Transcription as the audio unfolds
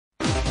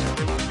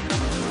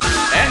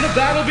And the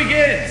battle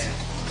begins!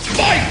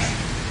 Fight!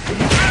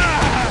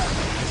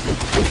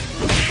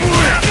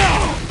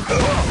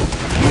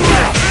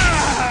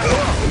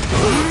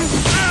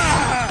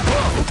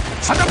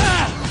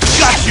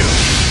 Got you!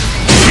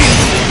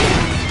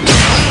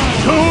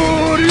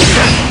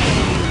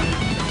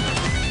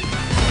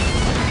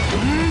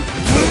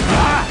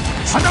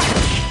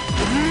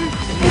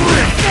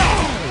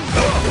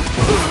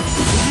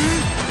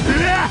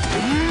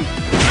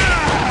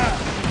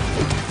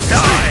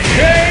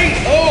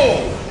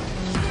 K.O.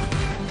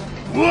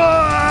 You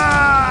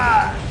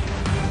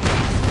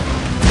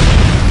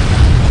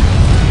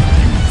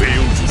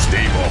failed to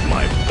stave off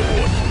my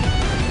board.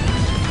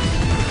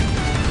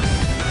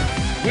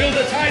 Will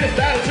the tide of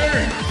battle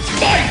turn?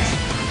 Fight!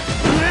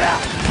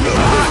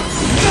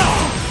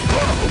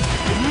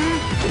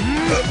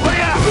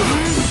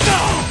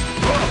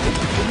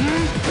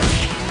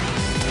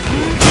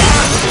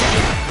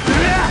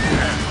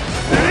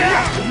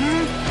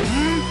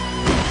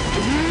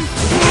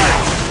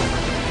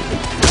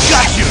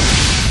 Got you!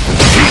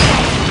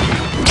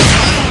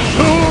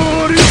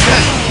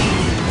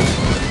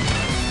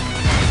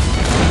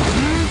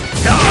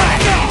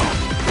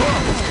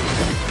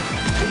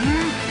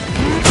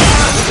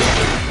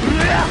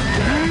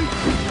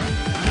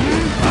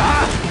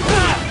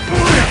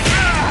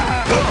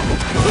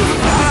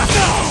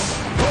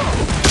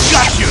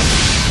 Got you!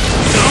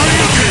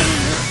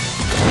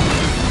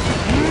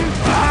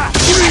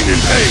 Scream in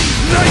pain!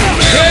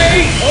 Nightmare!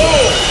 K.O.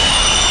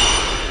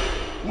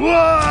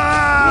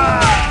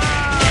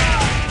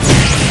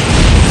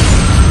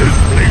 This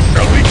place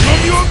shall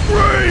become your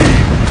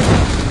grave!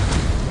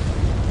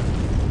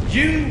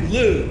 You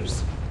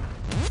lose.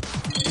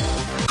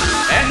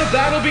 And the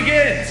battle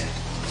begins!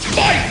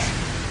 Fight!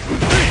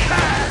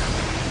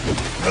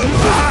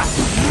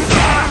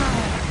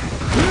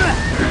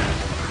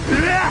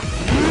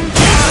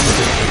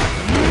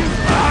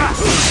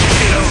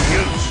 No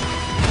use!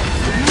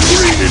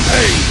 Scream in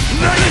pain!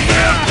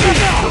 Nightmare!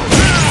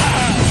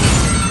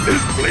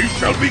 This place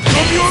shall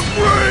become your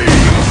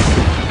grave!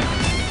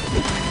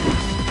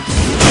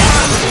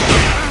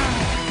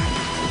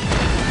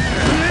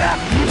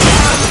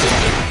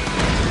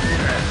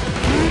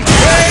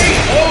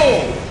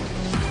 K.O.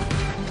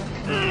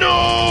 No!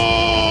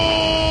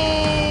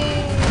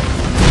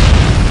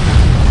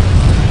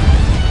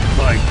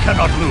 I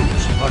cannot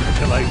lose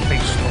until I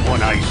face the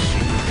one I see.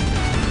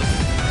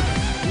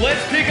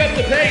 Let's pick up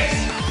the pace!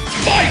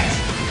 Fight!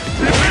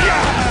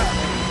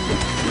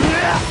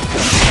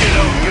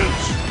 No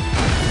use!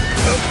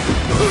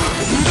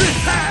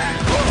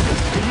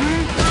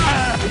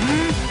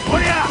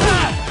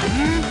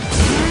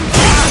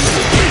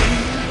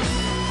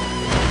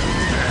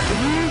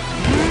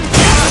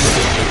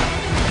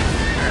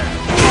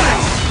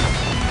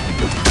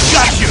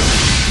 Got you!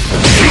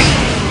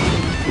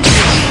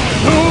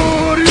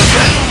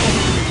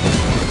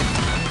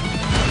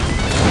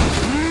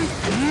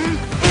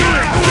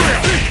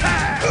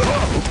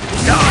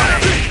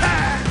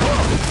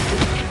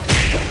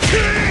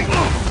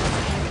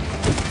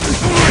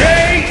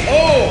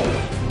 K.O.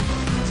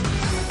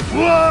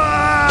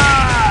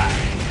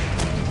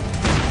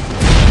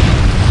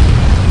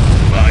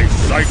 My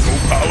psycho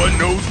power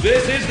knows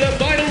This is the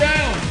final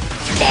round!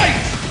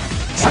 Fight!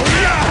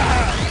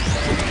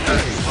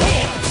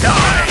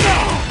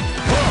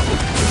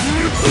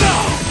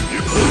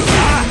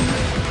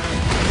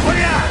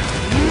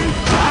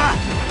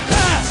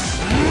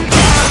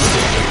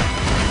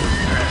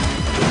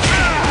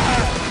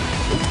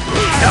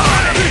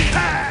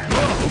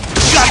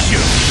 Got you!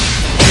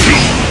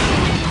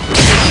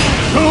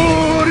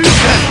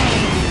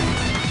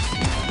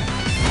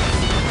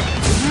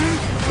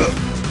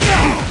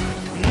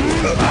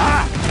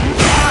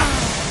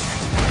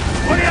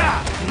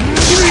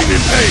 Scream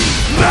in pain!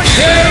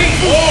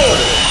 K.O.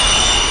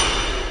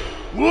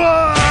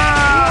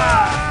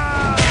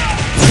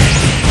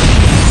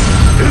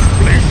 This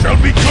place shall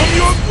become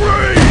your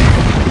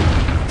grave!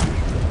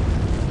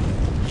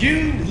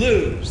 You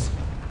lose.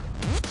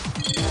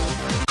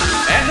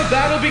 And the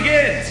battle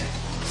begins!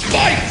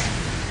 Fight!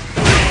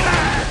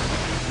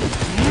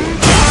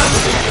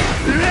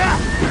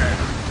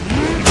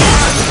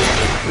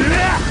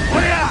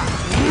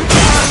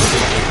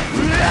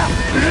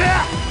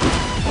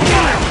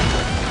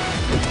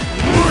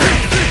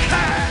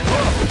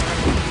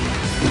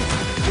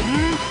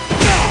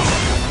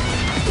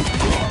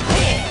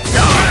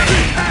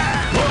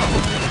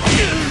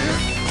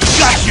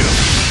 Got you!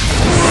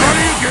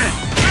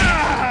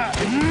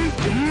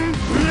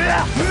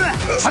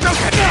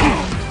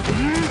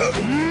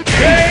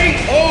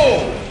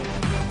 K.O.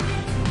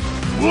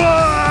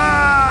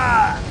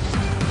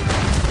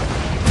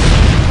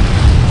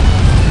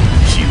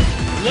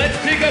 Let's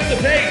pick up the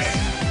pace!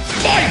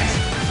 Fight!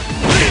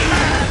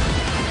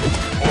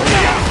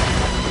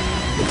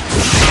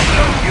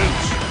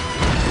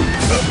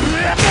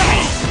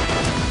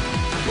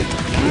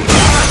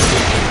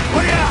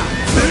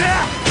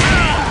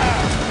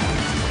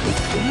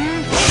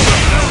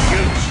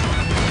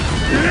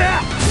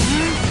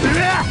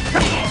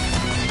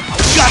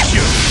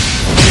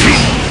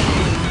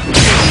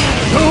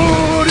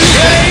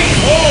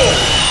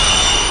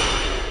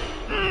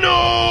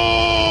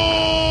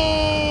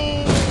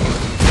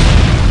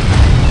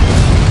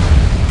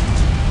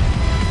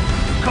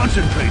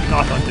 Concentrate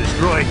not on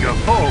destroying your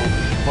foe,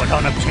 but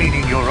on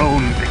obtaining your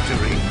own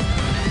victory.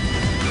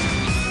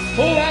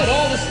 Pull out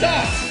all the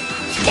stops.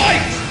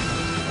 Fight!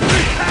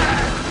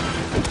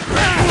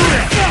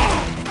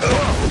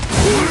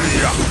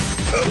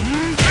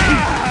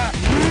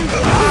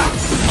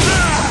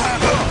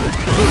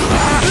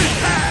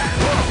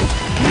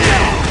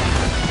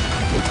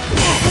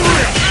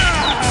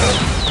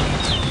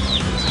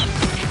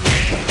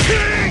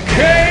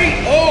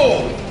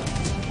 KO!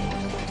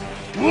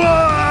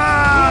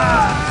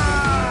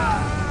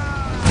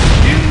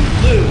 You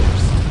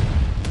lose.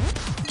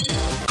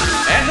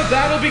 And the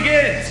battle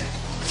begins.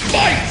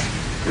 Fight!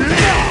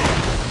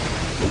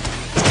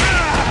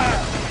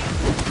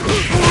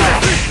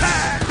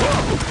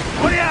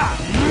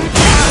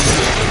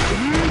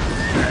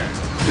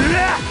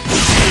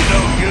 No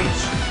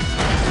use.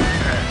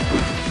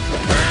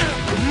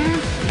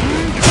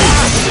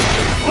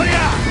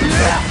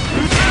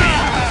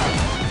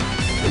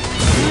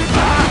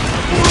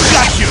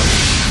 Got you.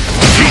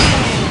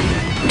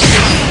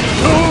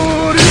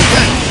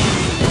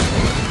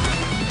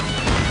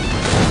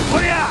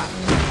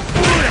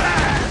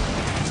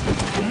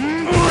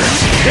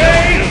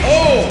 KO!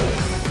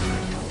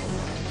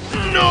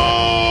 No!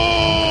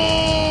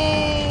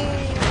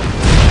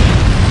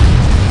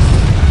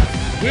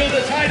 Will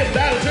the tide of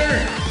battle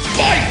turn?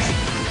 Fight!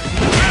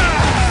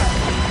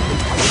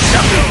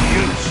 No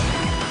use.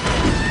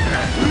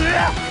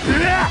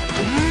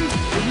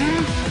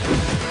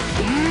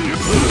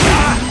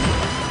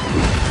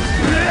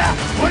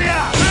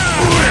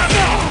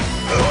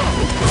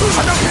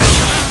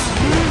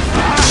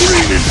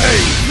 Screaming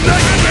pain!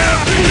 Nightmare!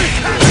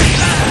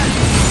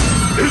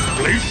 This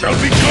place shall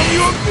become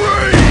your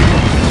grave!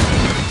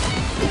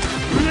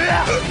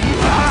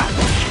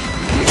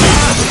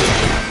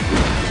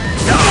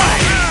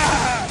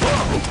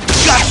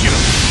 Got you!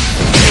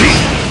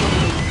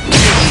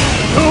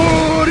 KO!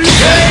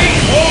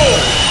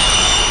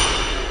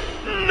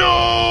 No!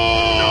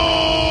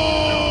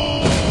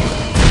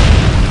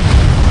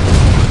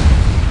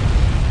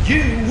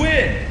 You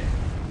win!